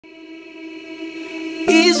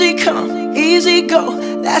Easy come, easy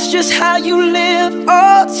go, that's just how you live.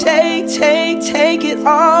 Oh, take it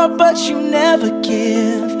all, but you never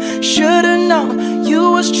give. Should've known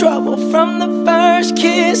you was trouble from the first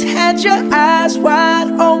kiss. Had your eyes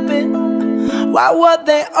wide open, why were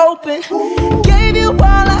they open? Gave you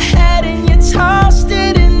all I had and you tossed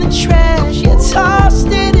it in the trash. You tossed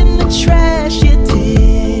it in the trash, you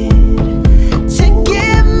did. To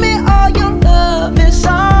give me all your love is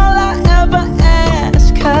all I ever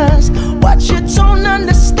ask. Cause what you don't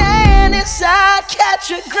understand is I'd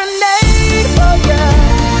catch a grenade for ya,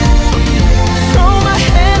 throw my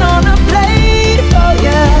hand on a blade for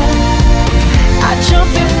ya, I'd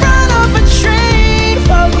jump in front of a train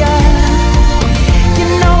for ya. You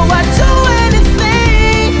know I'd do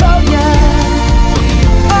anything for ya.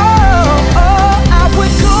 Oh, I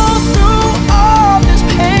would go through all this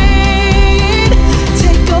pain,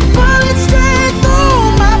 take a bullet straight through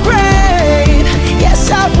my brain. Yes,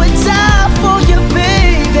 I would die for you,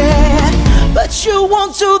 baby, but you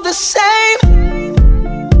won't do the same.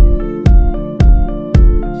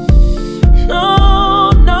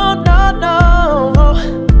 No, no, no, no.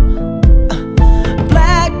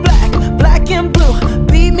 Black and blue,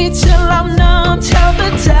 beat me till I'm numb. Tell the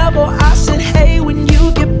devil I said hey when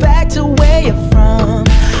you get back to where you're from.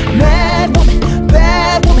 Bad woman,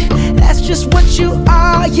 that's just what you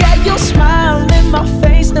are. Yeah, you'll smile in my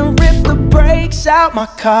face, then rip the brakes out my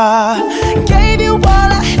car. Gave you all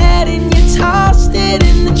I had and you tossed it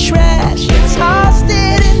in the trash. You tossed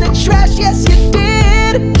it in the trash, yes you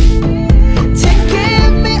did. To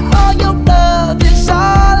give me all your love is all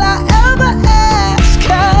I ever ask.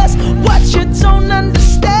 Cause what you don't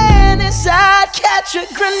understand is I'd catch a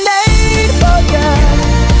grenade for ya,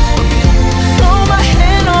 throw my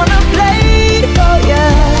hand on a blade for ya,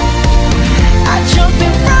 I'd jump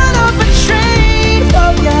in front of a train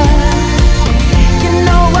for ya. You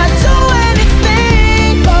know I'd do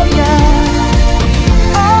anything for ya.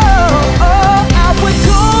 Oh, I would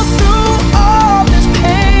go through all this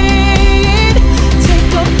pain, take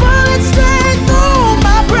a bullet straight through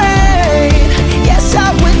my brain. Yes, I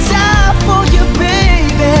would die for you,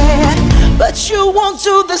 baby, but you won't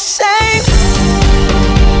do the same.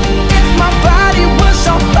 If my body was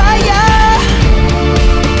on fire,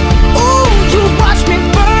 ooh, you'd watch me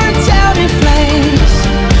burn down in flames.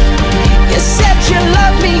 You said you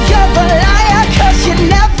love me, you're a liar, cause you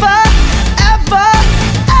never, ever,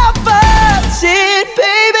 ever did,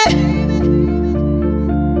 baby.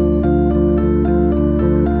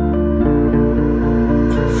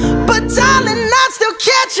 But darling, I'd still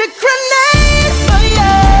catch a grenade for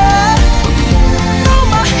ya, throw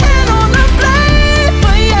my hand on a blade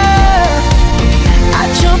for ya,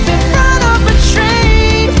 I'd jump in front of a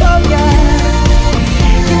train for ya.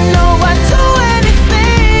 You know I'd do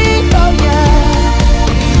anything for ya.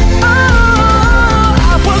 Oh,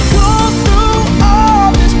 I would go through all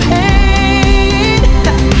this pain,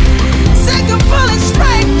 take a bullet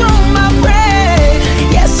straight through my brain.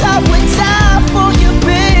 Yes, I would die for you,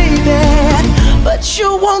 baby, but you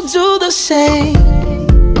won't do the same.